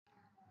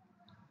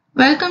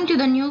Welcome to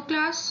the new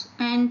class,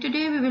 and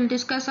today we will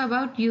discuss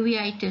about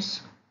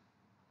uveitis.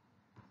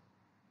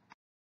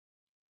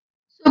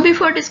 So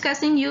before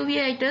discussing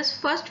uveitis,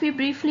 first we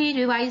briefly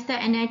revise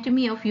the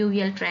anatomy of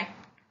uveal tract.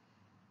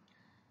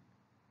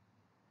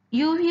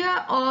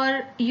 Uvea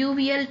or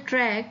uveal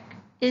tract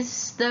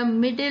is the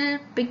middle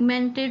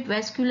pigmented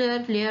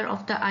vascular layer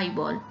of the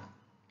eyeball.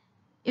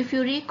 If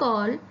you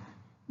recall,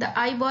 the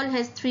eyeball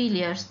has three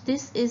layers.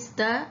 This is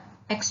the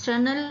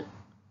external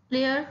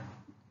layer.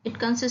 It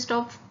consists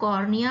of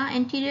cornea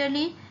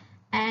anteriorly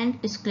and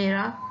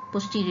sclera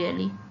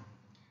posteriorly.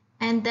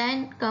 And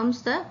then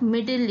comes the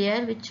middle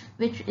layer,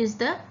 which is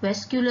the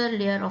vascular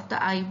layer of the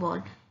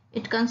eyeball.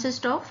 It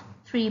consists of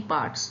three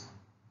parts: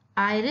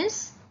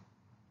 iris,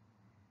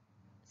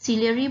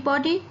 ciliary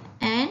body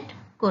and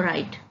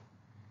choroid.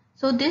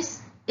 So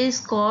this is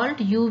called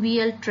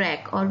uveal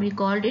tract, or we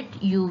called it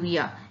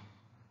uvea.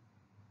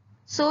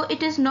 So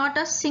it is not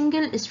a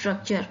single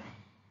structure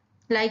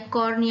like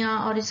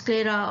cornea or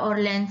sclera or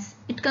lens.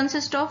 It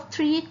consists of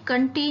three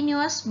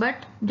continuous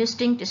but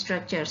distinct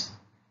structures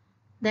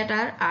that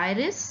are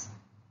iris,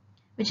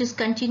 which is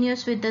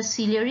continuous with the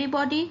ciliary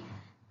body,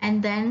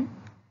 and then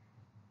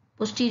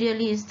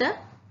posteriorly is the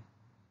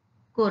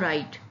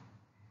choroid.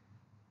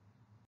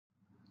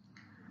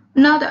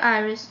 Now the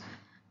iris.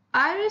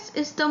 Iris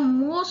is the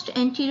most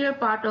anterior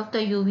part of the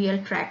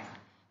uveal tract.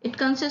 It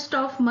consists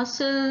of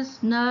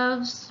muscles,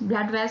 nerves,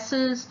 blood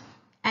vessels,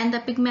 and the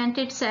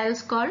pigmented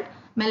cells called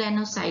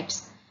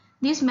melanocytes.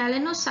 These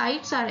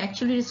melanocytes are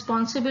actually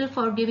responsible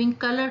for giving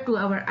color to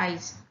our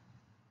eyes.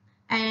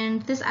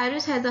 And this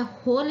iris has a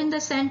hole in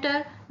the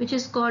center which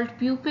is called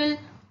pupil,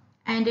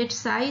 and its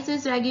size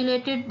is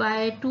regulated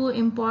by two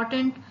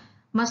important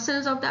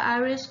muscles of the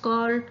iris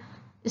called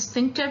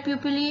sphincter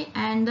pupillae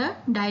and the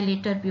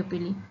dilator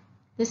pupillae.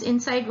 This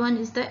inside one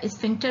is the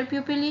sphincter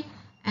pupillae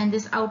and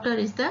this outer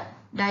is the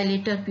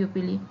dilator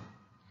pupillae.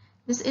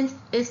 This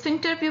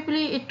sphincter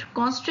pupillae, it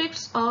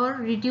constricts or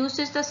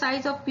reduces the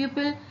size of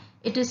pupil.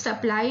 It is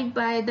supplied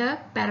by the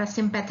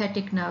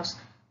parasympathetic nerves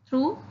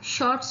through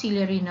short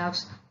ciliary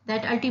nerves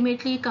that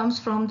ultimately comes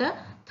from the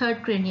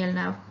third cranial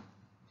nerve.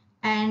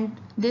 And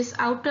this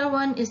outer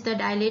one is the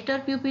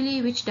dilator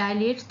pupillae, which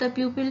dilates the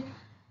pupil,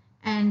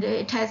 and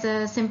it has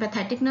a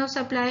sympathetic nerve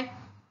supply.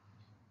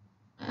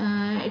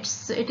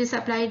 It is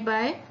supplied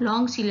by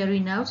long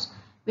ciliary nerves,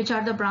 which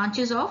are the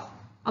branches of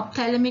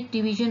ophthalmic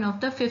division of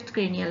the fifth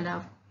cranial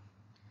nerve.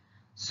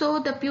 So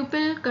the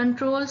pupil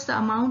controls the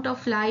amount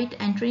of light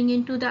entering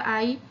into the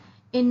eye.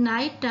 In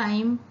night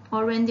time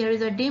or when there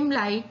is a dim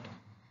light,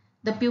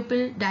 the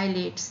pupil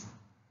dilates.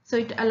 So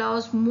it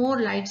allows more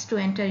lights to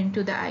enter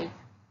into the eye.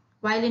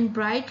 While in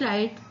bright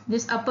light,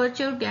 this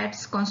aperture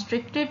gets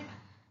constricted,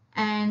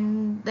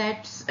 and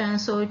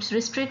so it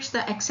restricts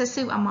the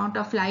excessive amount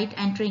of light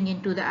entering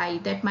into the eye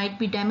that might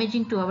be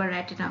damaging to our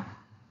retina.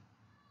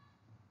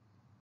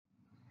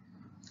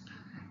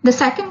 The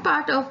second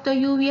part of the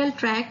uveal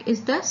tract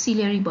is the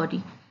ciliary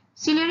body.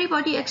 Ciliary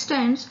body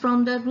extends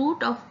from the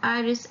root of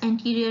iris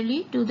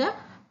anteriorly to the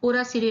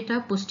ora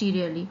serrata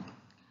posteriorly.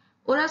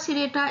 Ora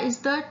serrata is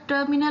the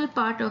terminal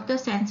part of the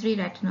sensory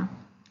retina.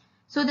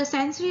 So the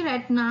sensory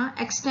retina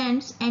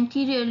extends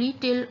anteriorly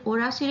till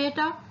ora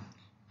serrata,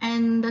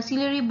 and the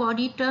ciliary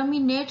body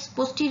terminates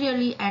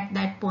posteriorly at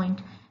that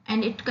point,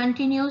 and it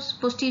continues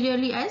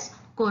posteriorly as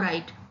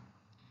choroid.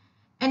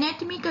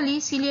 Anatomically,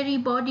 ciliary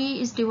body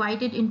is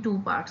divided in two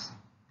parts.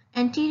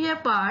 Anterior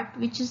part,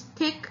 which is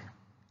thick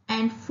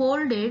and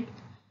folded,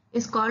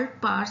 is called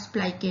pars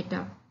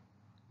plicata.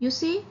 You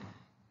see,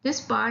 this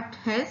part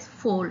has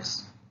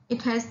folds.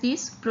 It has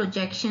these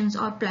projections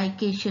or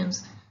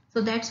plications.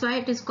 So that's why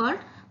it is called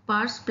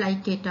pars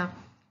plicata.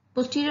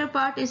 Posterior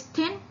part is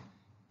thin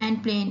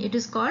and plain. It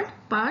is called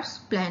pars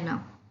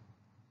plana.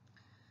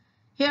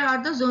 Here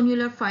are the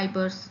zonular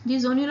fibers.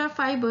 These zonular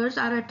fibers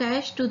are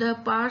attached to the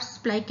pars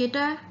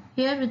plicata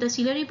here with the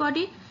ciliary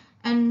body,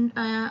 and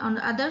on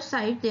the other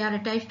side they are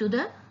attached to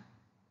the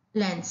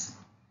lens.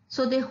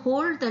 So they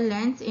hold the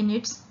lens in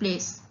its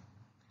place.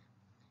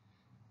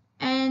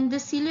 And the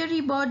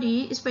ciliary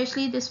body,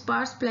 especially this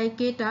pars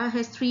plicata,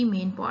 has three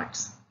main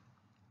parts.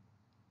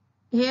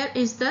 Here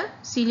is the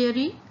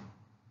ciliary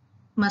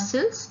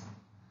muscles,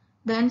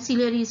 then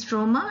ciliary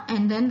stroma,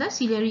 and then the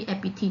ciliary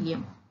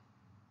epithelium.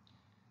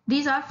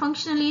 These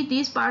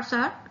parts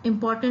are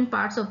important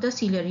parts of the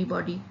ciliary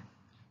body.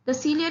 The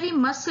ciliary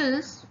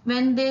muscles,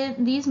 when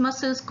these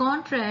muscles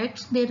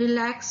contract, they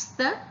relax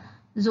the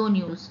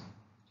zonules,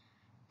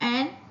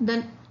 and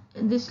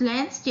this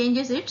lens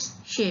changes its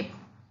shape.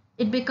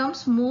 It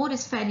becomes more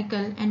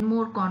spherical and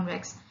more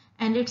convex,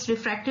 and its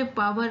refractive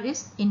power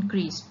is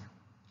increased.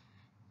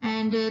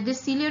 And the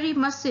ciliary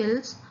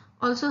muscles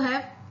also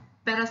have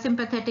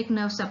parasympathetic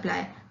nerve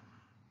supply.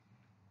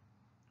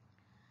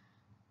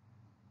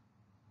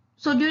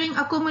 So during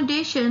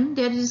accommodation,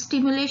 there is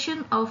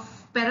stimulation of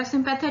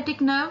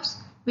parasympathetic nerves,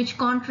 which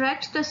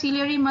contracts the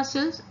ciliary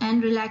muscles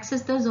and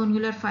relaxes the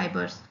zonular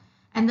fibers,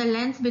 and the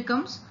lens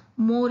becomes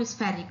more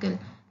spherical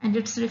and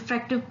its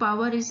refractive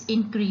power is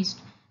increased.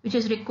 which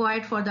is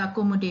required for the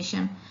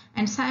accommodation,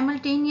 and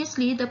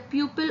simultaneously the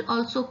pupil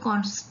also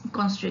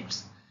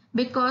constricts,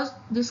 because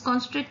this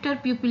constrictor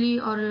pupillae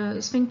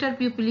or sphincter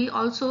pupillae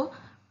also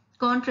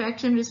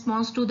contracts in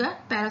response to the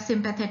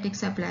parasympathetic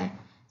supply.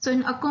 So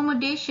in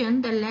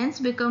accommodation, the lens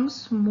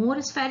becomes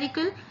more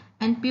spherical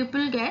and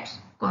pupil gets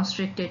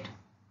constricted.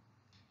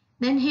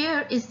 Then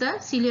here is the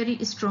ciliary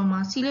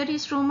stroma. Ciliary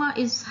stroma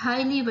is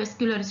highly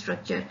vascular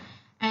structure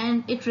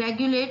and it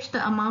regulates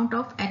the amount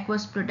of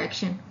aqueous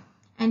production.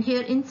 And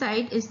here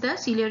inside is the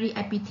ciliary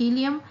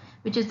epithelium,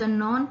 which is the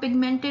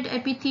non-pigmented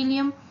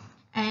epithelium,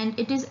 and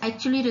it is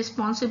actually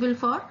responsible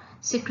for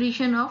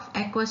secretion of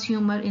aqueous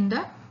humor in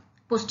the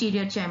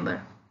posterior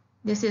chamber.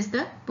 This is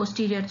the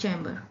posterior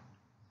chamber.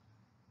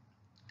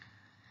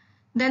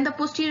 Then the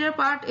posterior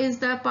part is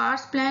the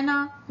pars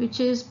plana, which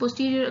is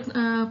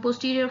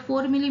posterior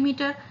 4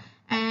 millimeter,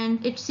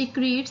 and it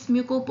secretes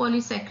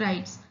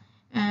mucopolysaccharides.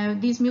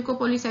 These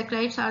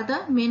mucopolysaccharides are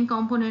the main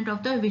component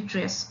of the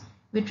vitreous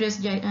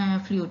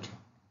fluid.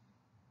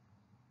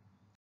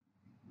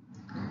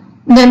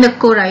 Then the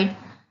choroid.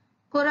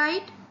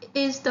 Choroid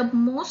is the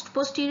most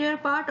posterior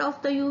part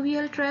of the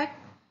uveal tract.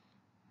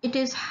 It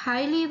is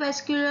highly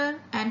vascular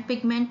and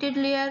pigmented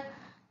layer,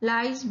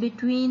 lies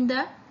between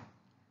the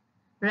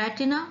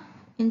retina.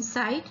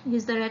 Inside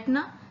is the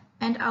retina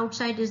and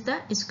outside is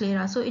the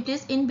sclera. So it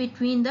is in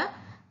between the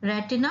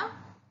retina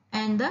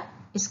and the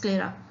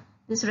sclera.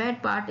 This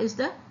red part is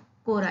the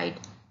choroid.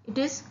 It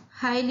is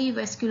highly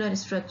vascular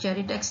structure.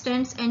 It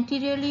extends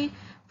anteriorly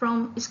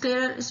from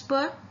scleral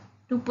spur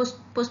to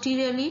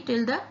posteriorly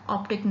till the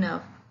optic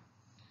nerve,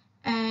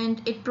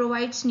 and it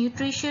provides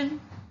nutrition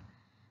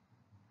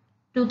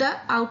to the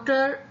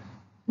outer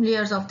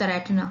layers of the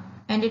retina,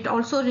 and it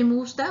also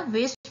removes the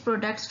waste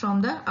products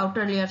from the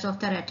outer layers of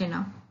the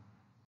retina.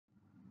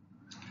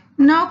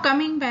 Now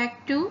coming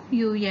back to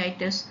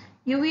uveitis.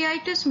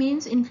 Uveitis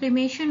means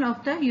inflammation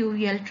of the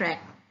uveal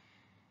tract.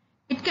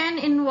 It can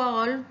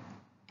involve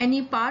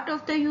any part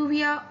of the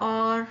uvea,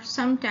 or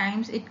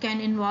sometimes it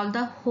can involve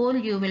the whole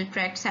uveal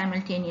tract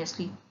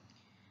simultaneously.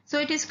 So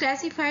it is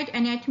classified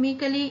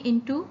anatomically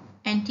into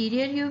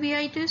anterior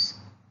uveitis,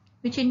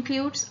 which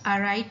includes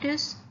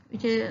iritis,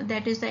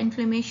 that is the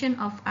inflammation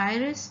of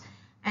iris,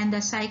 and the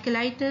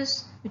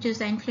cyclitis, which is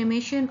the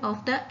inflammation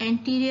of the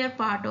anterior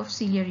part of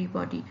ciliary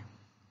body,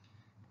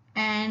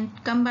 and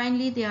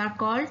combinedly they are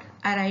called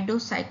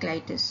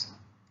iridocyclitis.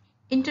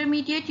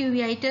 Intermediate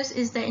uveitis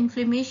is the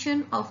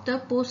inflammation of the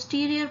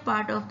posterior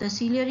part of the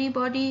ciliary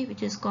body,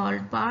 which is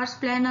called pars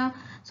plana,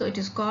 so it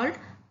is called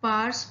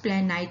pars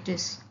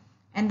planitis.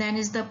 And then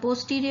is the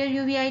posterior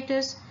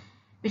uveitis,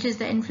 which is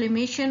the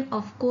inflammation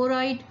of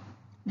choroid,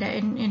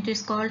 then it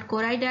is called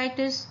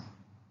choroiditis.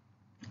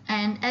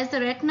 And as the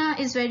retina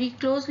is very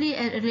closely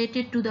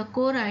related to the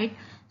choroid,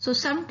 so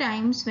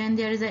sometimes when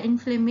there is an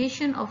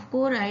inflammation of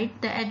choroid,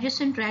 the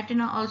adjacent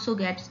retina also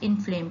gets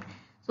inflamed,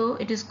 so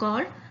it is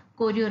called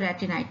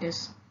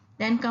chorioretinitis.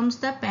 Then comes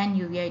the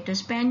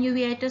panuveitis.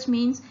 Panuveitis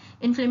means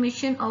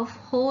inflammation of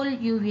whole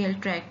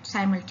uveal tract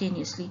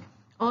simultaneously.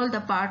 All the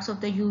parts of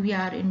the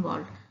uvea are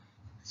involved,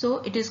 so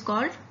it is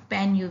called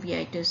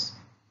panuveitis.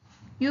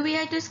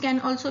 Uveitis can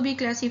also be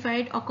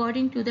classified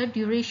according to the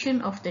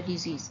duration of the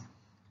disease.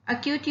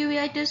 Acute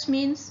uveitis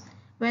means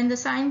when the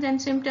signs and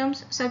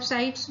symptoms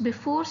subsides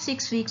before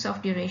 6 weeks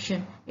of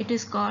duration. It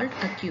is called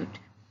acute.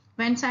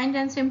 When signs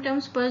and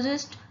symptoms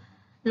persist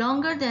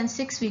longer than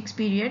 6 weeks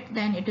period,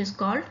 then it is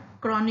called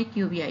chronic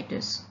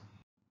uveitis.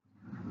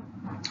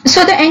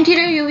 So the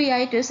anterior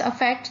uveitis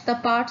affects the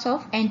parts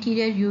of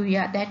anterior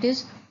uvea, that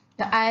is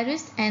the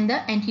iris and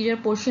the anterior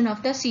portion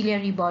of the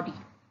ciliary body.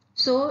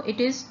 So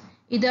it is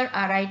either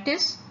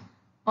iritis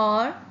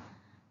or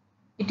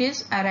it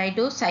is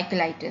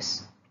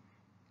iridocyclitis,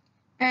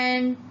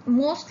 and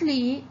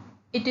mostly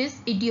it is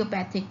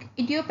idiopathic.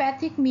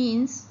 Idiopathic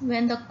means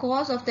when the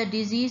cause of the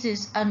disease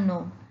is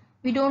unknown.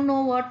 We don't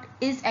know what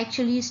is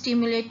actually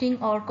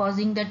stimulating or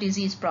causing the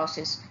disease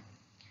process.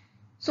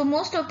 So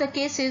most of the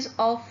cases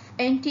of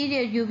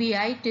anterior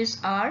uveitis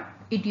are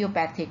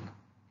idiopathic,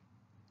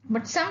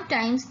 but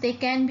sometimes they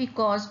can be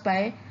caused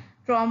by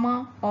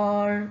trauma,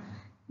 or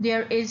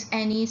there is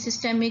any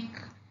systemic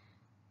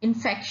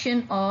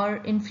infection or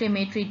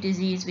inflammatory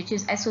disease which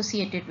is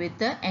associated with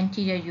the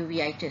anterior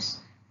uveitis.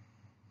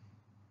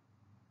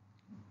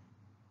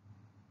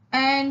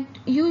 And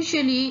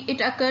usually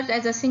it occurs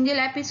as a single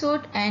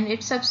episode and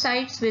it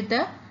subsides with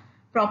the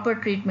proper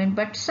treatment,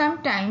 but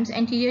sometimes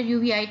anterior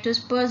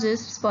uveitis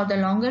persists for the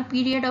longer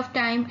period of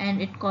time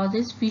and it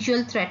causes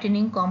visual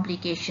threatening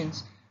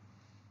complications.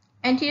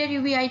 Anterior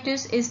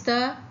uveitis is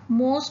the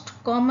most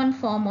common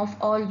form of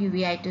all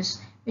uveitis,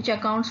 which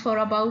accounts for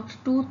about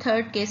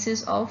 2/3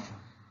 cases of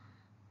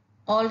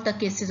all the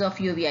cases of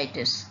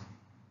uveitis.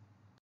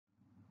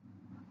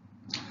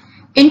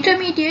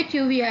 Intermediate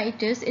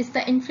uveitis is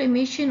the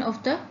inflammation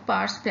of the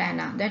pars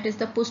plana, that is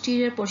the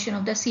posterior portion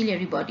of the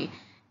ciliary body,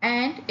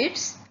 and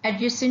its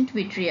adjacent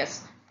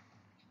vitreous.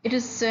 It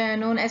is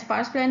known as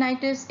pars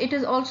planitis. It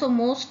is also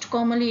most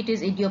commonly it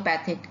is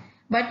idiopathic,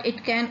 but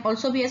it can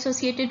also be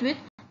associated with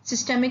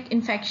systemic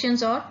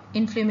infections or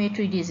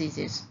inflammatory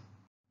diseases.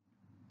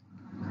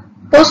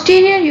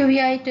 Posterior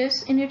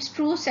uveitis in its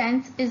true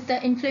sense is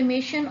the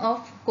inflammation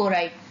of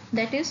choroid,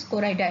 that is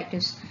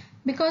choroiditis,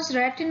 because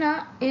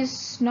retina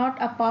is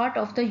not a part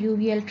of the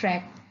uveal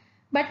tract,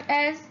 but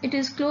as it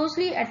is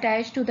closely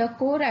attached to the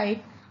choroid,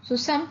 so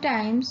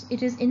sometimes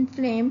it is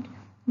inflamed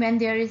when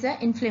there is an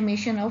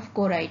inflammation of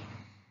choroid.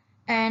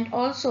 And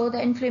also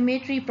the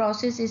inflammatory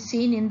process is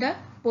seen in the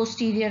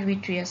posterior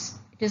vitreous.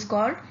 It is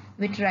called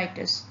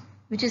vitritis,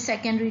 which is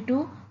secondary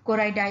to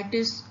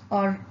choroiditis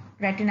or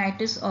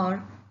retinitis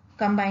or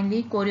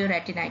combinedly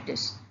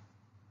chorioretinitis.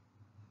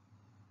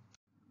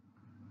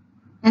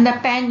 And the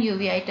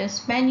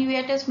panuveitis.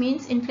 Panuveitis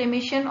means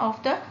inflammation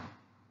of the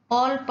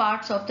all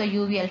parts of the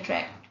uveal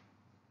tract.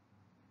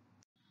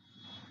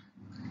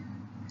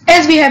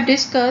 As we have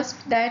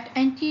discussed that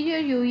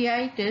anterior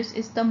uveitis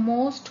is the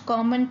most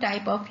common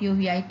type of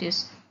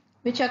uveitis,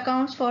 which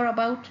accounts for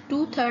about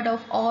 2/3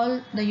 of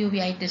all the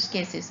uveitis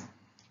cases.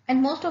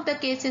 And most of the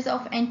cases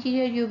of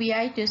anterior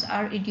uveitis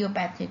are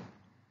idiopathic.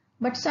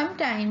 But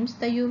sometimes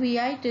the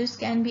uveitis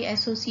can be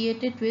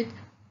associated with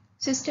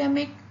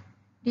systemic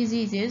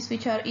diseases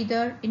which are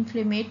either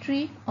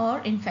inflammatory or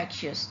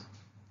infectious.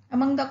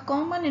 Among the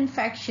common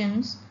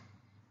infections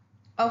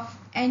of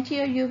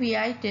anterior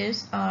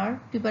uveitis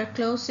are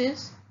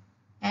tuberculosis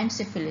and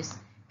syphilis.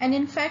 And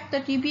in fact,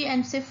 the TB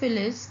and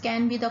syphilis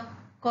can be the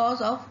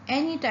cause of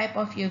any type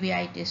of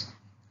uveitis,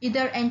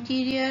 either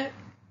anterior,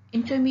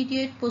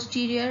 intermediate,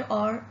 posterior,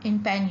 or in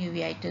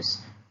panuveitis.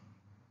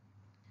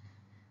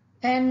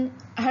 And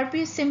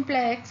herpes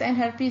simplex and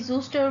herpes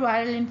zoster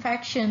viral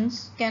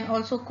infections can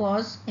also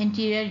cause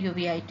anterior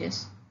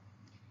uveitis.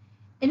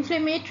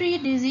 Inflammatory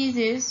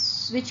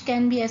diseases which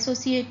can be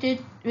associated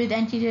with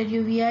anterior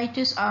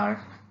uveitis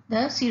are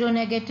the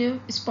seronegative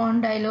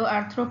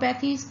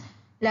spondyloarthropathies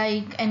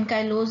like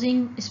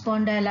ankylosing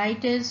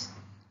spondylitis,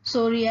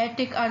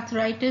 psoriatic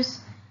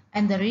arthritis,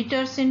 and the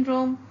Ritter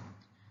syndrome.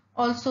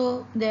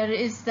 Also, there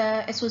is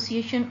the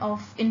association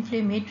of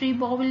inflammatory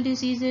bowel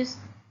diseases,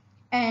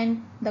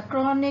 and the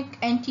chronic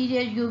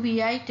anterior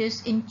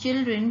uveitis in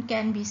children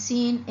can be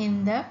seen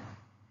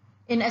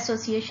in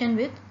association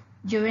with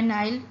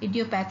juvenile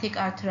idiopathic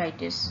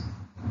arthritis.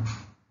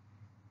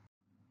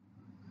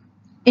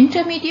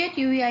 Intermediate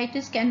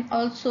uveitis can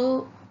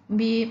also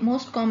be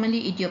most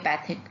commonly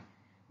idiopathic,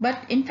 but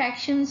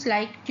infections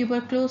like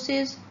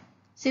tuberculosis,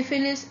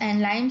 syphilis,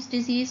 and Lyme's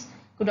disease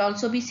could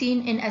also be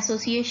seen in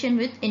association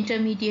with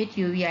intermediate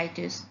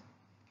uveitis.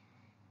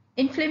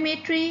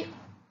 Inflammatory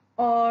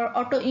or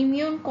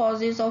autoimmune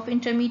causes of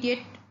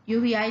intermediate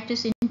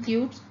uveitis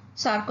include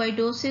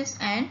sarcoidosis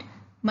and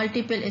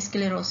multiple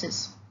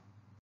sclerosis.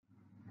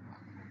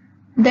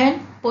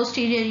 Then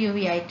posterior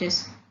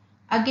uveitis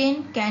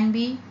again can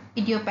be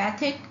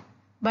idiopathic,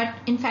 but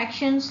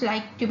infections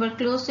like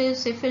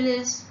tuberculosis,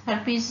 syphilis,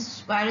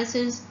 herpes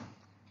viruses,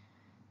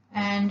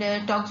 and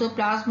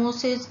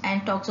toxoplasmosis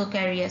and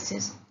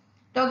toxocariasis.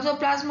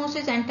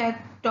 Toxoplasmosis and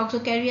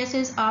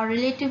toxocariasis are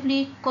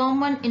relatively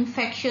common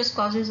infectious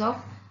causes of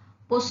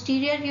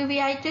posterior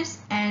uveitis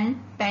and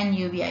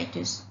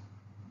panuveitis.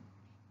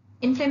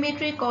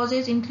 Inflammatory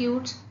causes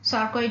include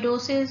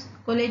sarcoidosis,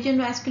 collagen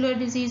vascular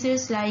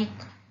diseases like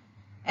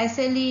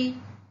SLE,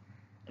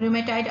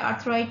 rheumatoid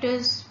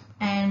arthritis,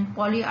 and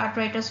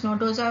polyarthritis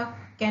nodosa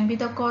can be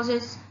the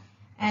causes.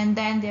 And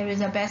then there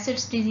is a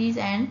Behçet's disease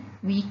and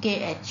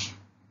VKH.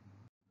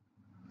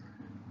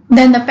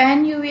 Then the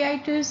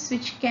panuveitis,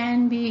 which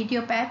can be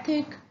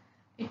idiopathic.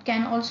 It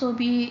can also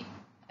be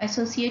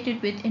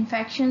associated with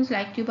infections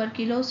like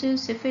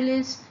tuberculosis,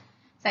 syphilis,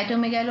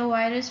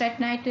 cytomegalovirus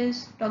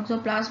retinitis,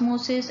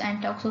 toxoplasmosis,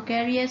 and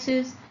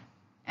toxocariasis.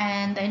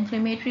 And the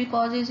inflammatory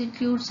causes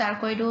include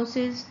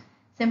sarcoidosis,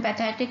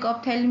 sympathetic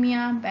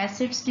ophthalmia,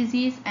 Behçet's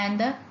disease, and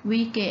the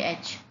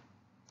VKH.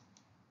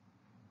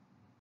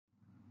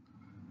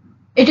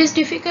 It is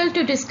difficult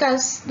to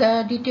discuss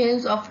the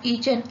details of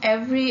each and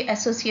every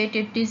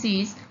associated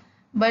disease,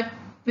 but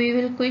we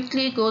will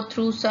quickly go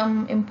through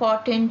some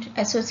important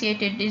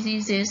associated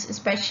diseases,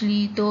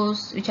 especially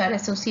those which are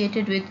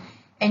associated with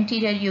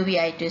anterior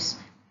uveitis,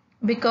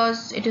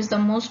 because it is the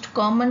most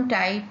common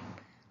type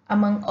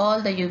among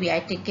all the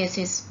uveitic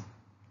cases.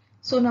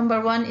 So number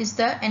one is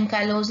the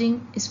ankylosing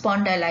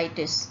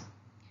spondylitis.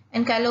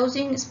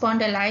 Ankylosing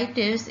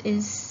spondylitis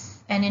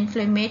is an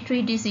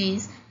inflammatory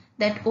disease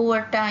that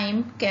over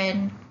time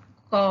can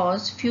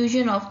cause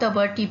fusion of the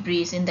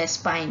vertebrae in the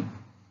spine.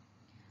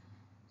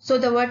 So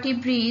the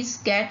vertebrae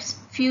gets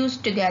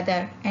fused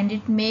together and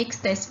it makes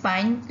the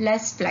spine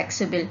less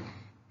flexible,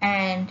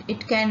 and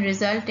it can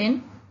result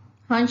in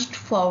hunched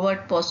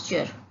forward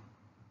posture.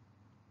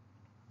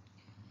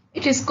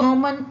 It is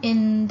common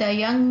in the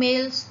young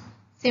males.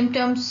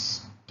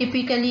 Symptoms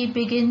typically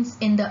begins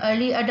in the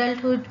early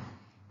adulthood.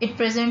 It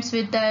presents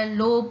with the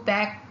low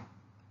back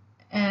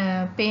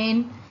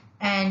pain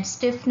and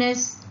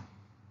stiffness.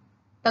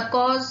 The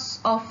cause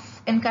of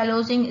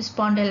ankylosing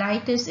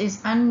spondylitis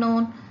is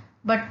unknown,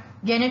 but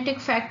genetic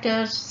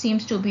factors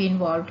seems to be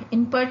involved.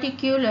 In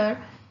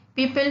particular,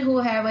 People who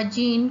have a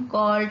gene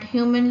called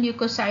human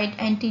leukocyte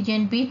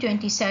antigen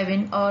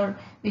B27, or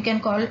we can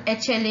call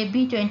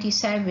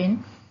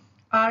HLA-B27,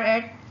 are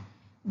at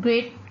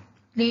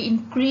greatly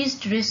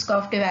increased risk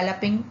of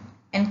developing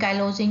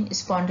ankylosing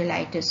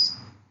spondylitis.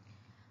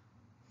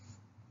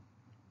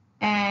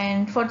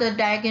 And for the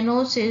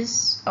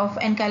diagnosis of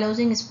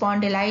ankylosing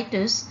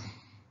spondylitis,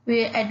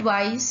 we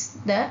advise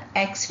the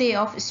X-ray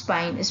of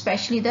spine,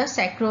 especially the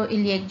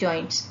sacroiliac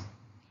joints.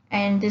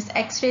 And this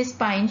X-ray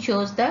spine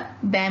shows the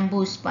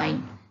bamboo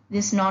spine,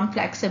 this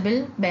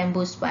non-flexible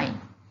bamboo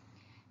spine.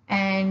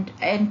 And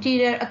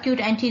acute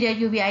anterior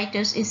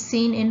uveitis is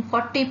seen in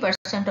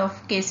 40%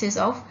 of cases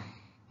of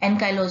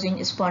ankylosing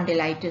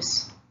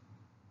spondylitis.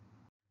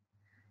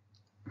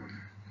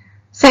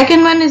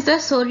 Second one is the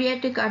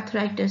psoriatic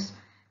arthritis.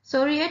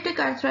 Psoriatic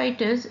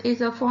arthritis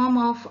is a form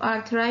of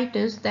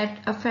arthritis that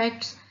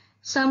affects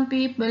some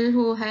people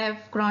who have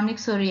chronic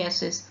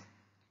psoriasis.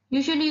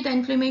 Usually the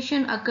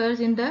inflammation occurs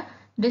in the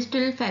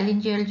distal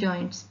phalangeal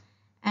joints,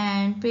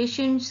 and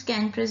patients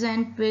can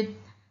present with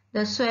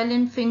the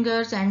swollen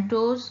fingers and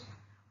toes,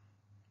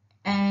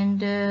 and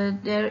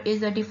there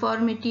is a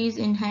deformities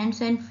in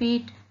hands and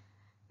feet.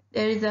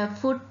 There is a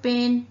foot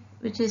pain,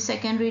 which is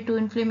secondary to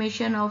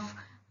inflammation of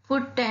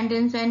foot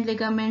tendons and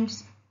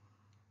ligaments,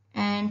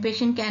 and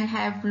patient can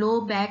have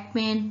low back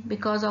pain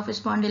because of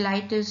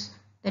spondylitis,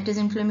 that is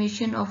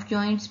inflammation of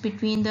joints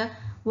between the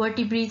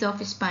vertebrae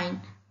of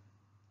spine.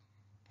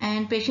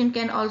 And patient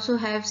can also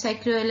have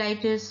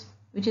sacroiliitis,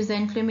 which is the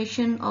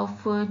inflammation of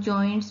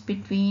joints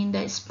between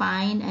the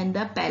spine and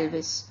the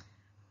pelvis.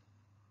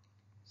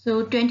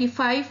 So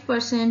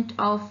 25%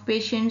 of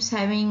patients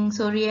having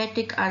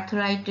psoriatic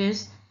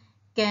arthritis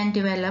can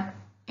develop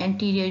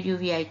anterior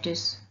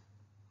uveitis.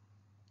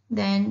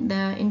 Then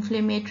the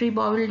inflammatory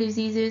bowel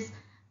diseases,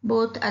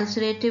 both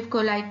ulcerative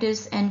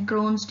colitis and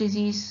Crohn's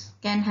disease,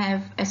 can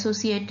have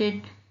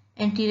associated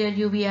anterior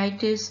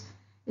uveitis,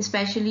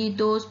 especially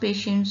those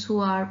patients who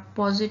are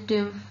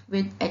positive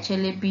with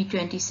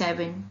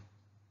HLA-B27.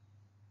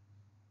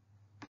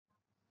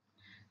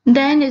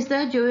 Then is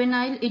the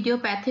juvenile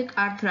idiopathic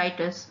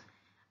arthritis.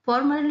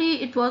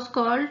 Formerly it was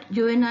called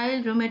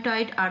juvenile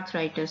rheumatoid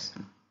arthritis,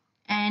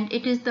 and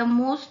it is the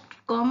most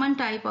common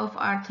type of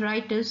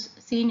arthritis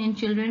seen in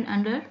children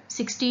under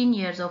 16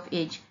 years of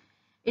age.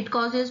 It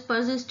causes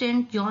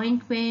persistent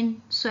joint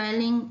pain,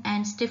 swelling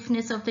and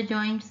stiffness of the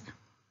joints.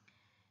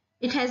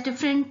 It has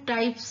different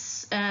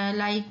types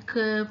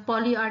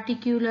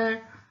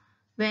polyarticular.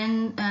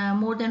 When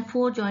more than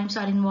 4 joints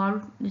are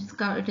involved,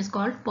 it is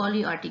called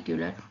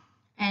polyarticular.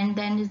 And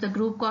then is the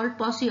group called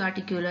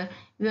polyarticular,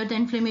 where the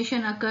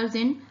inflammation occurs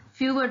in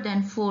fewer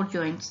than 4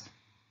 joints.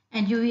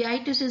 And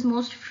uveitis is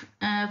most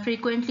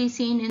frequently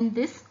seen in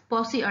this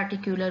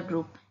polyarticular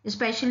group,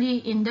 especially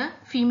in the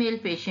female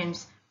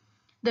patients.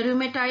 The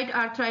rheumatoid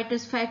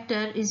arthritis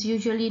factor is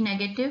usually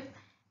negative,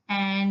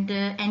 and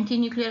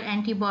anti-nuclear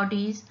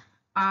antibodies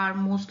are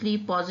mostly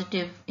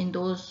positive in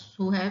those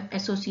who have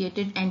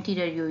associated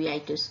anterior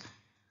uveitis.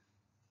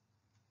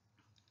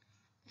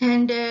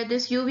 And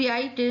this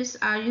uveitis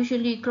are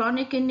usually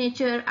chronic in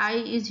nature.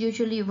 Eye is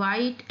usually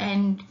white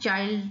and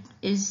child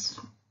is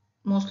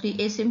mostly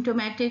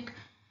asymptomatic,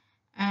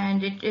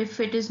 and if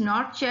it is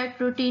not checked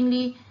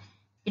routinely,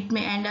 it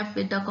may end up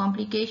with the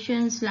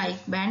complications like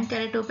band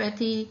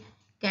keratopathy,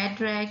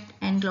 cataract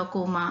and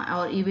glaucoma,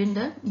 or even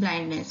the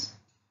blindness.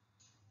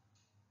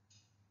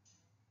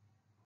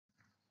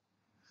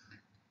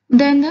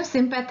 Then the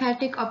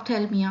sympathetic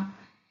ophthalmia.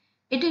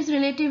 It is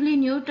relatively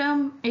new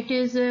term. It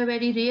is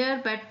very rare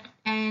but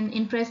an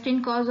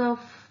interesting cause of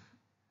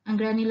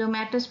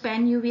granulomatous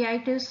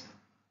panuveitis.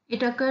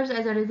 It occurs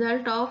as a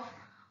result of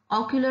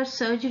ocular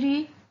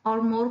surgery,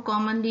 or more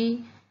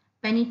commonly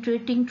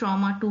penetrating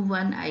trauma to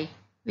one eye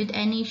with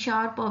any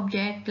sharp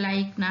object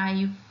like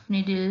knife,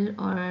 needle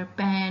or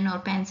pen or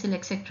pencil,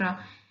 etc.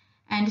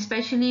 And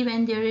especially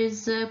when there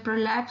is a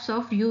prolapse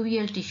of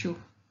uveal tissue.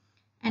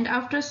 And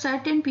after a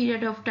certain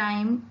period of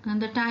time,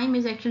 and the time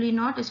is actually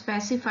not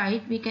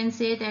specified, we can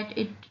say that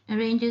it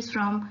ranges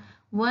from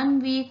 1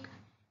 week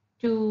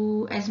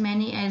to as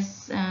many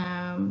as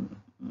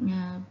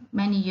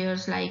many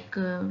years, like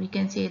we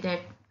can say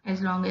that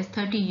as long as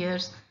 30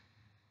 years.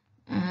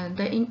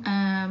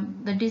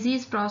 The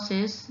disease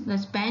process, the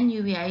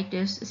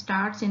panuveitis,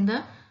 starts in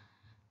the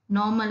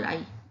normal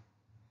eye.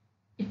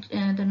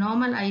 The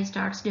normal eye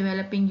starts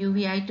developing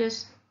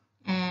uveitis,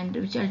 and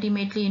which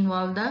ultimately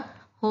involve the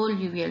whole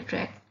uveal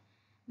tract.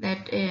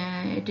 That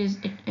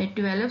it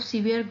develops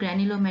severe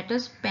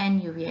granulomatous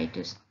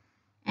panuveitis,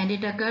 and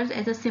it occurs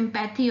as a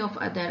sympathy of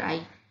other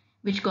eye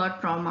which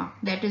got trauma.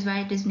 That is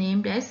why it is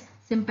named as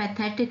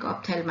sympathetic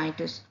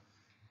ophthalmitis.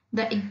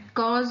 The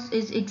cause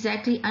is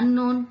exactly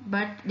unknown,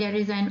 but there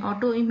is an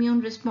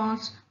autoimmune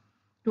response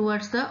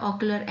towards the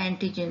ocular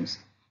antigens,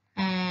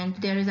 and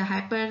there is a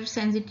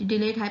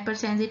delayed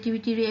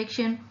hypersensitivity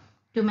reaction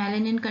to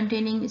melanin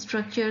containing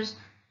structures.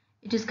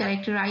 It is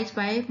characterized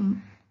by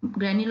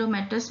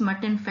granulomatous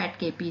mutton fat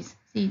capes.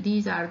 See,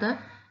 these are the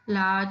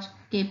large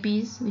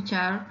capes which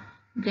are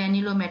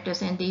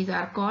granulomatous, and these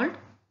are called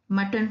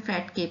mutton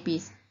fat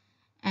capies.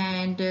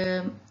 And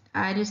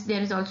iris,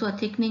 there is also a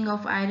thickening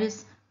of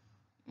iris,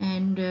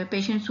 and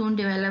patient soon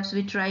develops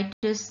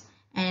vitritis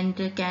and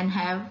can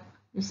have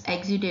this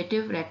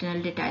exudative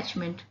retinal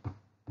detachment.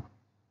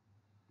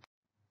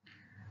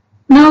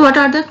 Now, what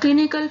are the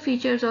clinical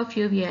features of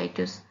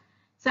uveitis?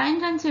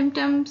 Signs and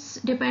symptoms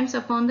depends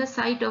upon the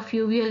site of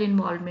uveal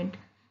involvement.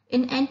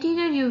 In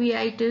anterior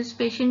uveitis,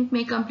 patient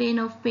may complain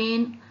of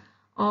pain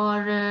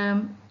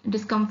or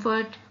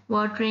discomfort,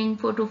 watering,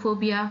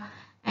 photophobia,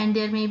 and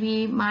there may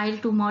be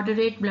mild to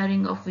moderate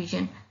blurring of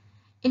vision.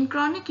 In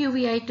chronic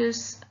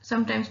uveitis,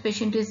 sometimes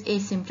patient is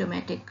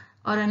asymptomatic,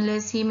 or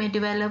unless he may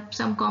develop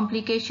some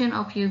complication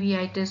of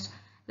uveitis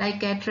like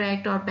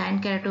cataract or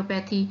band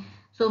keratopathy,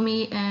 so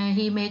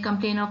he may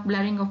complain of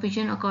blurring of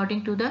vision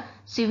according to the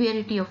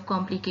severity of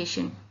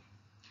complication.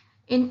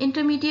 In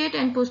intermediate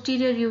and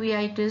posterior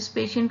uveitis,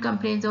 patient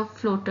complains of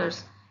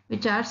floaters,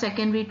 which are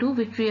secondary to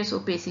vitreous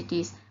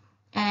opacities,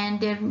 and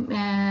there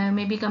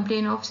may be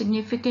complaint of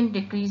significant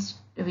decreased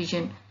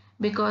vision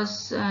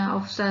because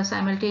of the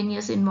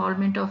simultaneous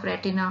involvement of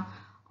retina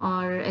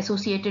or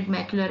associated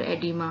macular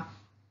edema.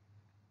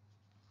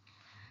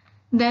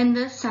 Then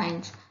the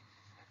signs.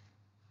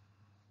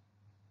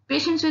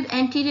 Patients with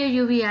anterior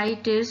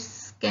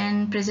uveitis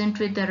can present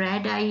with the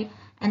red eye,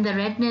 and the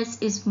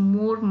redness is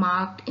more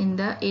marked in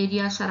the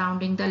area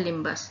surrounding the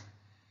limbus.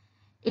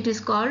 It is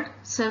called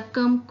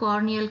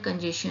circumcorneal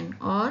congestion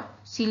or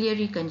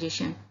ciliary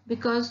congestion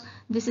because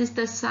this is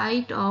the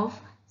site of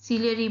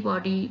ciliary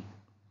body.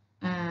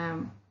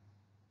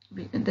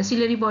 The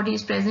ciliary body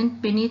is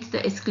present beneath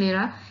the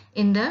sclera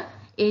in the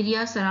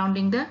area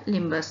surrounding the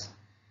limbus.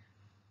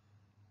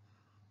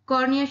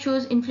 Cornea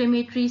shows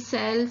inflammatory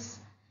cells,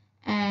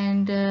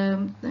 and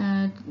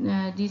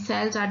these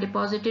cells are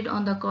deposited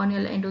on the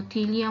corneal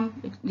endothelium.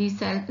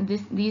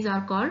 These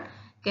are called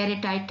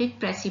keratitic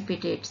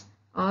precipitates,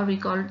 or we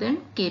call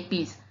them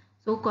capies.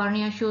 So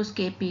cornea shows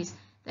capies.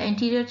 The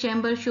anterior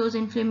chamber shows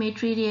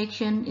inflammatory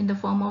reaction in the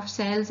form of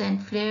cells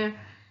and flare,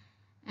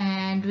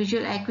 and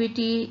visual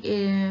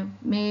acuity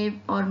may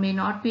or may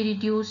not be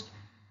reduced,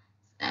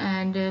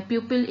 and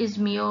pupil is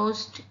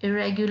meiosed,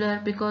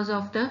 irregular because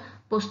of the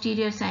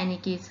posterior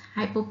synechies.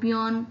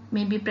 Hypopyon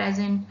may be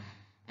present,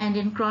 and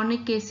in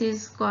chronic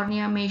cases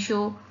cornea may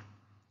show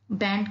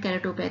band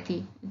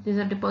keratopathy. It is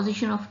a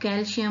deposition of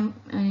calcium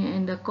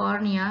in the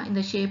cornea in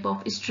the shape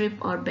of strip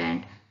or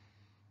band.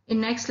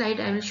 In next slide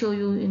I will show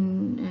you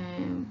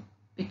in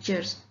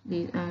pictures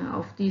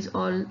of these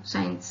all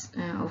signs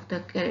of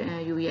the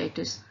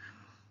uveitis.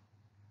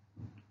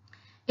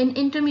 In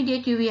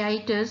intermediate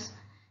uveitis,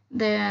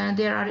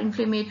 there are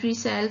inflammatory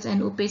cells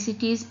and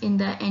opacities in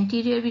the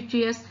anterior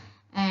vitreous,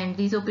 and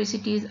these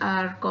opacities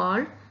are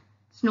called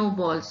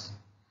snowballs.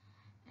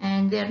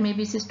 And there may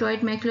be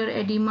cystoid macular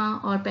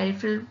edema or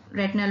peripheral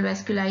retinal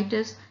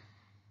vasculitis.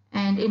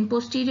 And in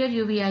posterior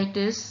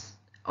uveitis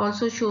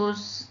also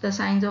shows the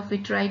signs of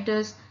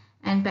vitritis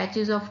and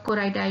patches of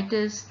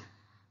choroiditis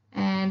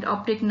and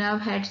optic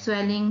nerve head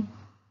swelling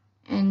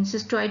and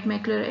cystoid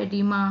macular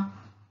edema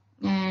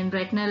and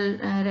retinal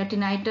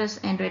retinitis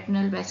and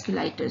retinal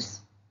vasculitis.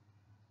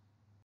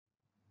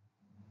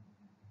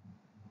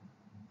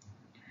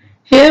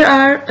 Here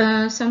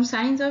are some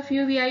signs of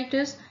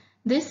uveitis.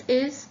 This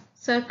is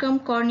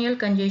circumcorneal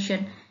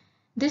congestion.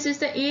 This is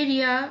the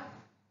area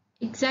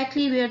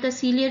exactly where the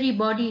ciliary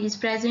body is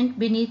present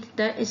beneath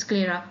the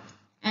sclera,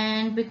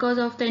 and because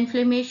of the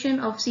inflammation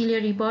of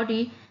ciliary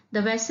body,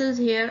 the vessels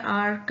here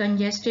are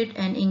congested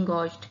and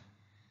engorged.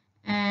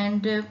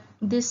 And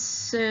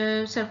this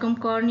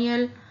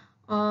circumcorneal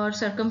or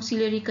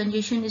circumciliary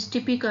congestion is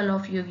typical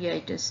of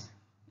uveitis.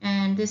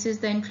 And this is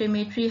the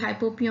inflammatory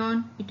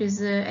hypopyon. It is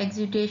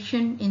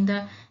exudation in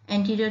the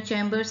anterior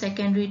chamber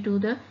secondary to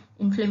the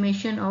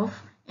inflammation of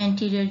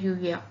anterior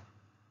uvea.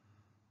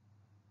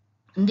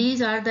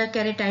 These are the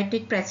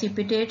keratitic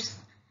precipitates,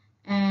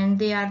 and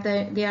they are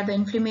the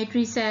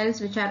inflammatory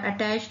cells which are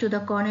attached to the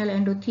corneal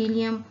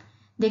endothelium.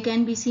 They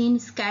can be seen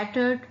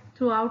scattered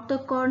throughout the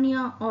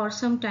cornea, or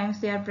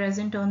sometimes they are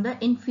present on the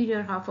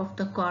inferior half of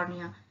the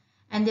cornea,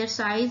 and their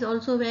size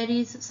also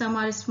varies. Some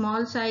are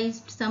small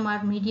sized, some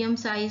are medium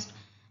sized,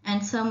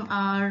 and some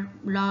are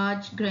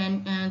large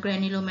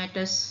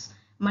granulomatous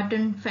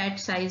mutton fat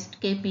sized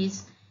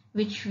capies,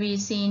 which we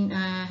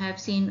have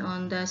seen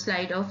on the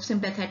slide of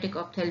sympathetic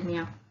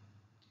ophthalmia.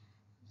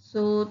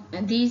 So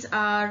these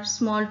are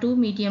small to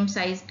medium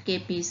sized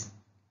capies.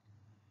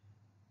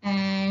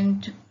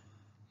 And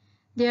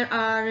here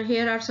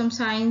are some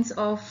signs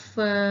of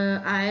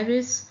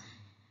iris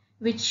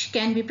which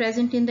can be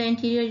present in the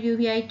anterior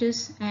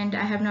uveitis, and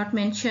I have not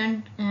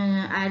mentioned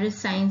iris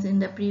signs in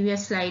the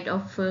previous slide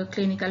of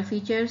clinical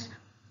features.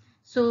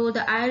 So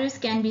the iris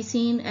can be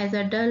seen as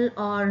a dull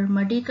or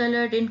muddy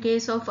colored in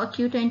case of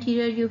acute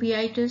anterior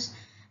uveitis,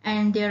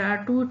 and there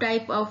are two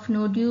types of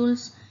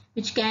nodules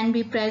which can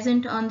be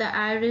present on the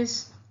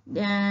iris.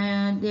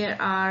 There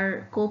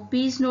are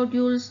Koppe's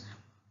nodules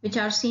which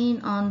are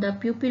seen on the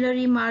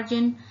pupillary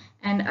margin,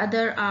 and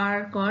other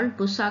are called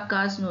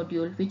Busaka's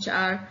nodule which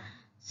are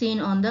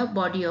seen on the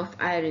body of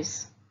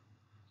iris.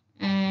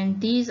 And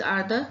these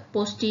are the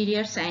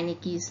posterior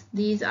syncytials.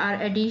 These are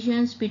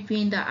adhesions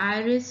between the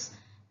iris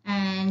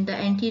and the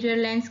anterior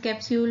lens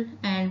capsule,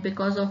 and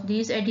because of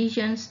these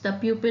adhesions the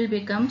pupil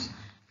becomes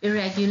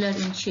irregular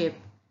in shape.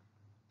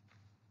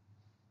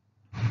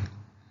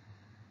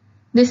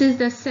 This is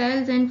the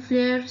cells and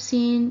flare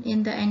seen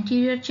in the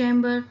anterior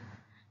chamber,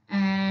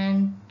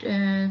 and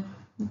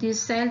these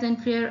cells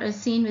and flare are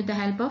seen with the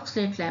help of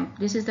slit lamp.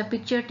 This is the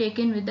picture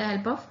taken with the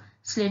help of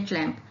slit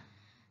lamp.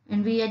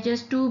 And we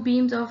adjust two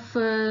beams of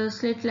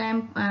slit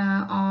lamp,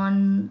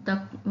 on the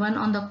one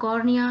on the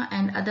cornea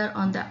and other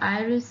on the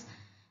iris,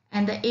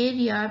 and the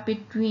area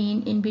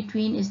in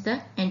between is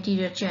the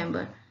anterior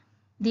chamber.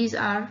 These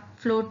are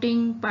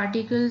floating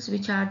particles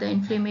which are the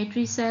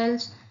inflammatory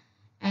cells,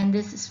 and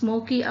this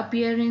smoky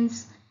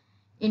appearance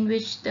in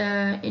which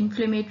the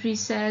inflammatory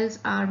cells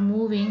are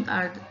moving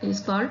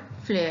is called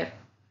flare.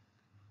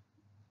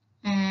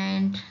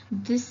 And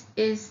this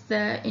is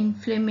the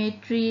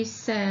inflammatory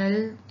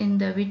cell in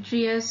the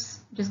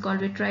vitreous, it is called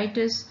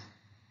vitritis,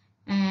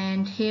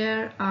 and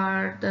here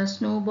are the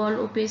snowball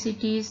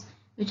opacities,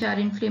 which are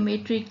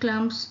inflammatory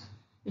clumps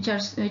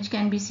which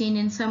can be seen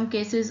in some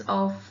cases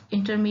of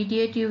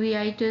intermediate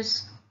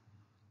uveitis.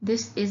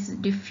 This is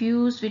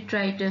diffuse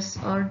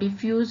vitritis or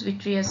diffuse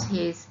vitreous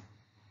haze,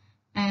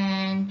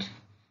 and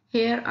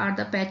here are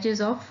the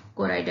patches of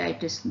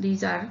choroiditis.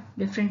 These are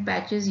different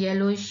patches,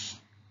 yellowish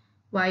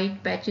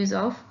white patches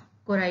of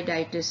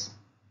choroiditis,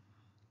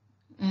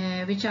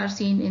 which are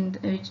seen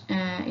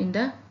in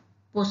the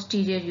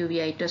posterior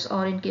uveitis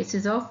or in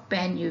cases of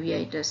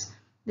panuveitis.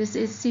 This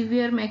is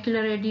severe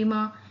macular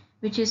edema,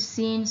 which is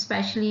seen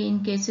especially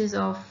in cases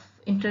of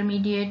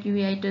intermediate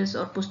uveitis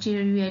or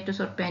posterior uveitis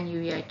or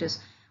panuveitis.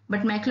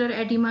 But macular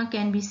edema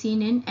can be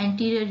seen in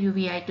anterior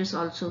uveitis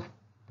also.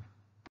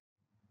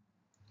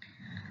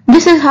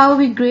 This is how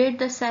we grade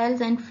the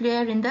cells and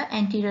flare in the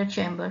anterior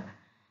chamber.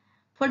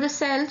 For the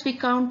cells, we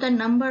count the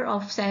number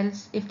of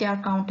cells if they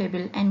are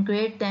countable and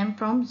grade them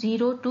from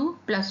 0 to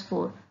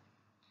 +4.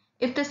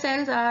 If the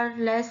cells are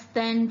less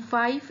than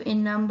 5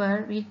 in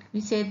number,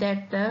 we say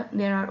that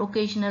there are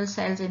occasional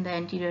cells in the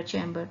anterior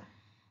chamber.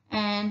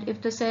 And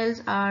if the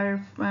cells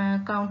are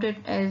counted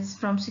as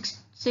from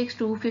 6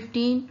 to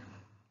 15,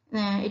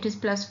 it is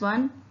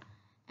 +1,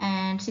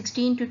 and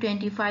 16 to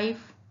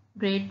 25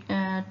 grade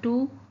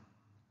 2,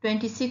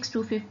 26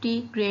 to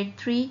 50 grade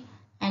 3,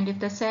 and if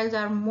the cells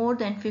are more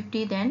than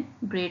 50 then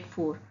grade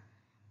 4.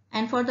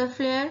 And for the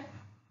flare,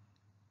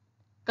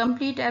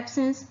 complete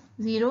absence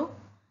 0,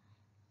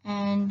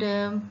 and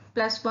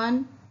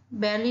 +1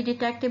 barely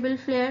detectable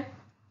flare,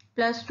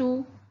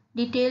 +2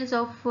 details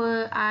of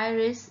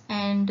iris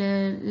and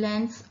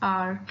lens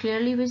are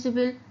clearly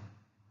visible,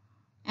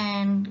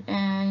 and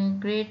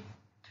grade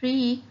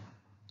 3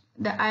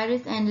 the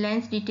iris and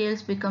lens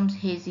details becomes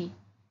hazy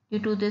due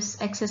to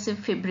this excessive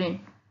fibrin.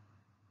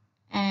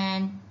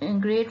 And in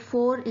grade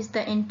 4 is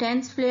the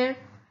intense flare,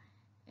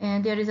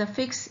 and there is a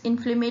fixed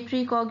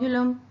inflammatory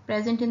coagulum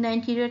present in the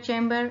anterior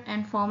chamber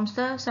and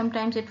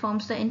sometimes it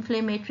forms the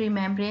inflammatory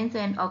membranes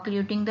and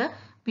occluding the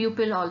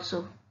pupil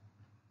also.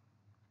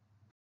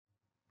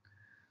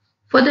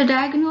 For the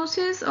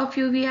diagnosis of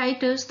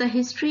uveitis, the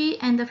history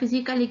and the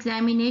physical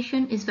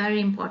examination is very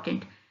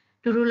important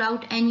to rule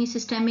out any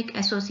systemic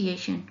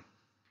association.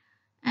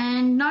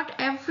 And not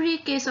every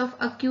case of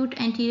acute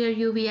anterior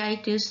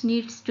uveitis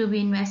needs to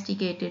be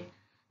investigated.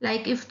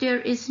 Like if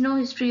there is no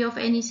history of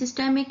any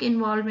systemic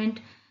involvement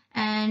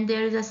and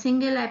there is a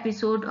single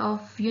episode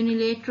of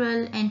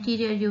unilateral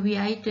anterior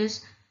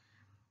uveitis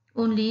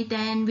only,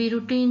 then we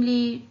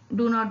routinely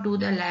do not do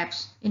the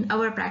labs in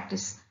our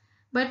practice.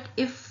 But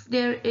if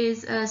there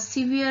is a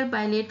severe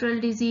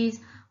bilateral disease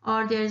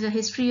or there is a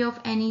history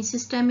of any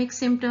systemic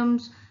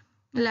symptoms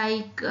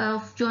like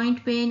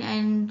joint pain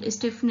and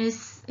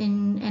stiffness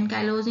in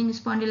ankylosing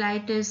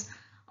spondylitis,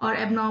 or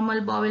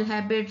abnormal bowel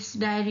habits,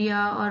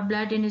 diarrhea or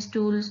blood in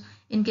stools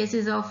in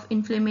cases of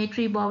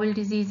inflammatory bowel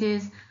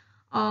diseases,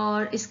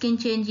 or skin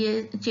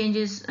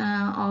changes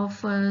of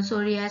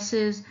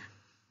psoriasis,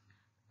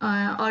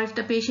 or if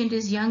the patient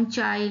is young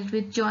child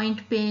with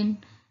joint pain,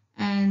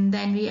 and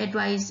then we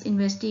advise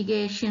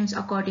investigations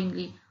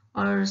accordingly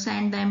or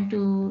send them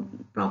to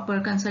proper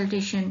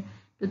consultation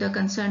to the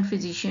concerned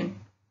physician.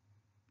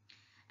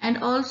 And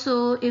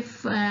also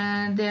if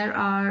there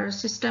are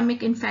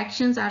systemic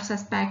infections are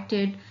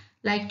suspected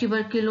like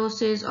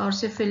tuberculosis or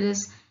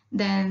syphilis,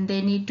 then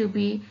they need to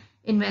be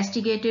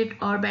investigated,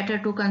 or better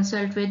to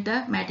consult with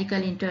the medical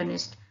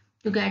internist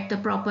to get the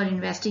proper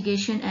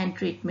investigation and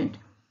treatment.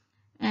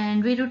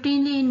 And we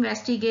routinely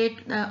investigate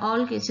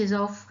all cases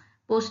of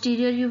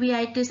posterior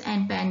uveitis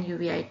and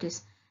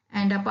panuveitis.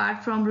 And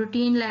apart from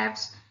routine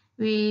labs,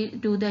 we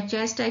do the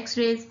chest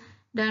x-rays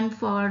done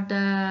for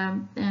the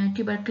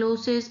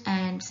tuberculosis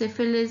and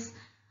syphilis,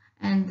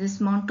 and this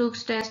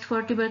Montauk's test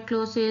for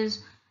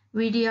tuberculosis,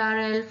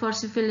 VDRL for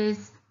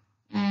syphilis,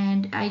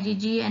 and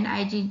IgG and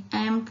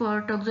IgM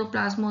for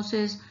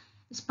toxoplasmosis,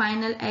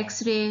 spinal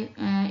x-ray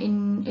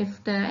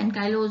if the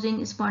ankylosing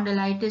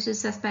spondylitis is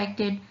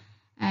suspected,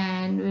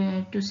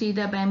 and to see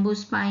the bamboo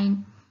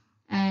spine,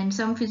 And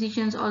some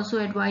physicians also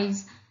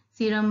advise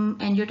serum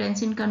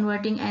angiotensin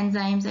converting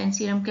enzymes and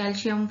serum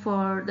calcium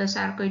for the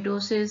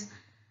sarcoidosis.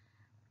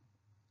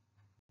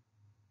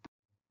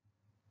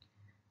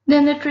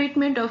 Then the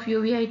treatment of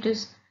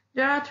uveitis.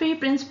 There are three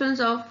principles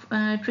of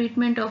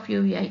treatment of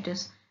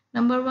uveitis.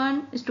 Number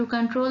one is to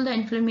control the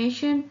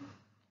inflammation,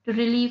 to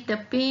relieve the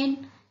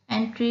pain,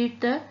 and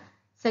treat the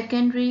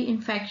secondary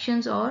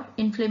infections or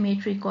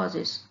inflammatory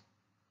causes.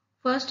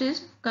 First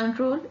is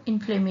control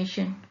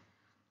inflammation.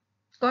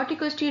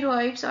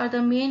 Corticosteroids are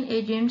the main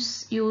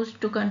agents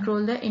used to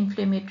control the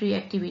inflammatory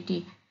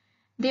activity.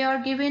 They are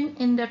given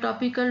in the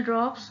topical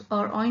drops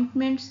or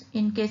ointments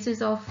in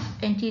cases of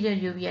anterior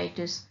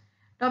uveitis.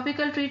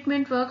 Topical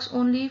treatment works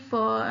only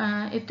for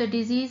if the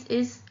disease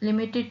is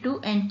limited to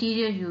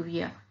anterior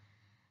uvea.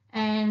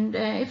 And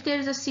if there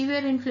is a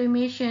severe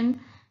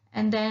inflammation,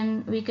 and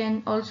then we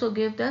can also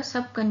give the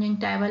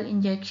subconjunctival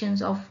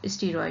injections of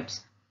steroids.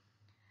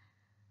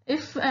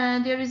 If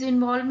there is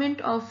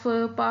involvement of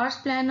pars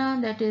plana,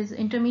 that is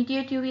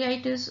intermediate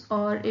uveitis,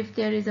 or if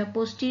there is a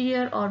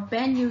posterior or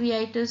pan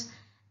uveitis,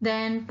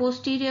 then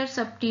posterior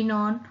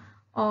subtenon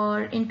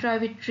or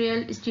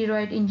intravitreal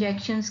steroid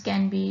injections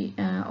can be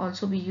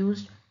also be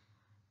used.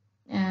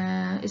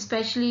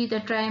 Especially the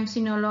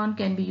triamcinolone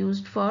can be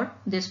used for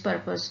this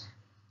purpose.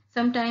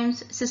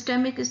 Sometimes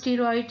systemic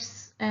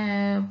steroids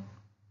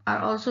are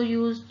also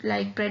used,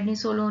 like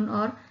prednisolone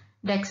or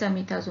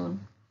dexamethasone.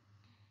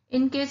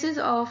 In cases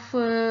of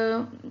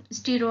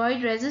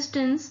steroid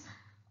resistance,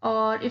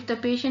 or if the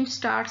patient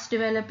starts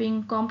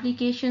developing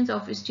complications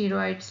of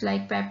steroids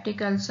like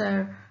peptic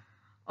ulcer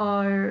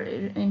or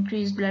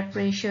increased blood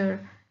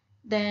pressure,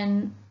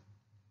 then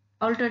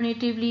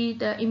alternatively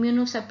the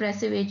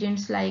immunosuppressive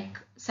agents like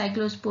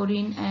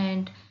cyclosporine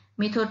and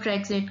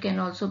methotrexate can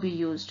also be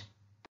used.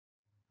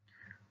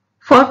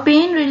 For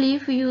pain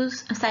relief, we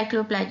use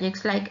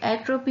cycloplegics like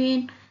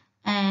atropine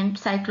and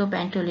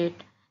cyclopentolate.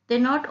 They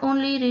not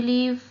only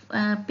relieve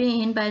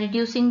pain by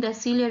reducing the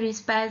ciliary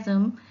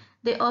spasm,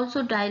 they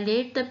also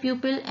dilate the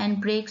pupil and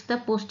breaks the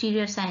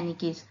posterior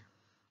synechies.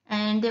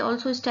 And they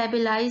also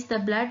stabilize the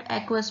blood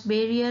aqueous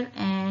barrier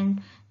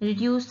and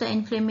reduce the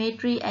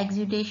inflammatory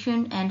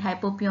exudation and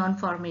hypopyon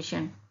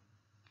formation.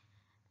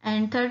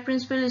 And third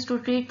principle is to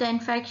treat the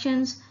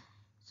infections.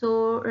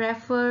 So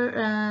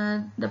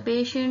refer the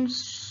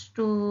patients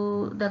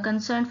to the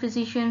concerned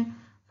physician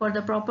for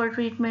the proper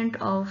treatment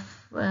of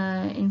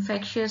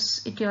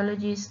infectious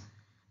etiologies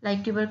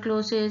like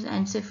tuberculosis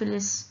and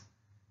syphilis.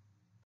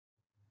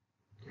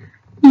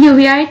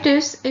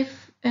 Uveitis,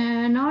 if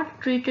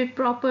not treated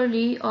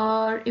properly,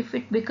 or if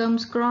it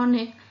becomes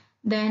chronic,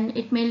 then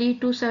it may lead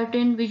to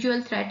certain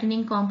visual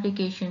threatening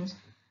complications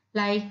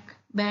like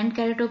band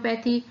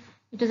keratopathy.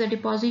 It is a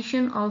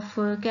deposition of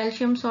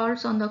calcium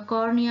salts on the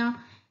cornea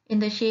in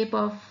the shape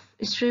of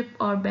strip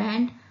or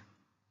band.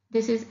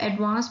 This is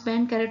advanced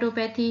band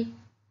keratopathy.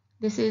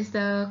 This is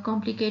the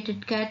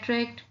complicated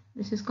cataract.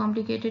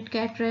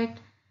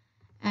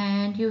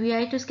 And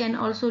uveitis can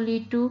also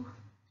lead to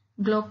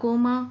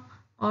glaucoma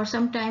or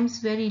sometimes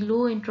very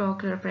low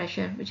intraocular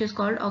pressure, which is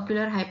called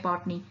ocular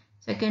hypotony,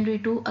 secondary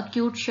to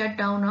acute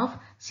shutdown of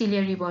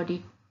ciliary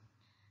body.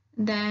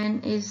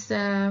 Then is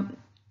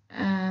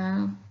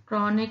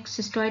chronic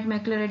cystoid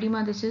macular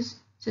edema. This is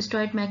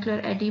cystoid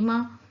macular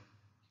edema,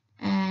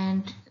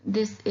 and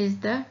this is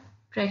the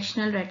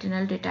tractional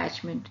retinal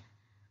detachment,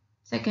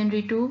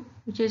 secondary to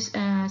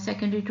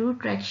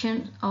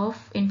traction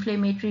of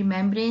inflammatory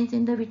membranes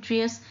in the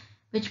vitreous,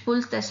 which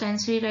pulls the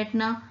sensory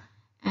retina,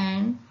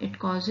 and it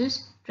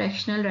causes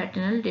tractional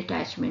retinal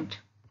detachment.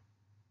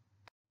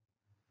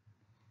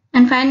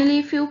 And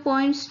finally, few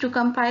points to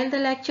compile the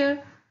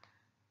lecture.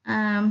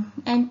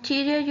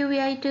 Anterior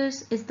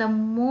uveitis is the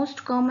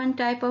most common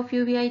type of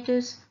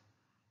uveitis.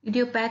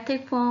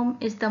 Idiopathic form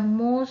is the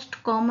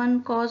most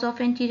common cause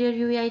of anterior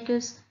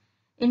uveitis.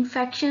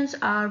 Infections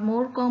are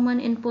more common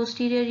in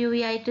posterior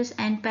uveitis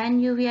and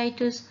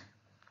panuveitis.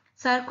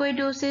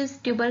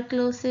 Sarcoidosis,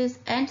 tuberculosis,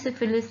 and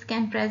syphilis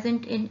can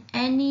present in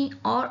any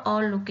or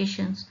all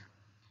locations.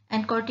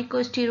 And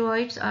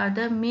corticosteroids are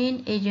the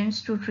main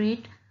agents to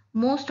treat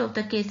most of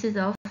the cases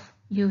of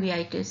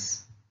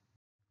uveitis.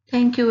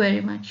 Thank you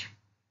very much.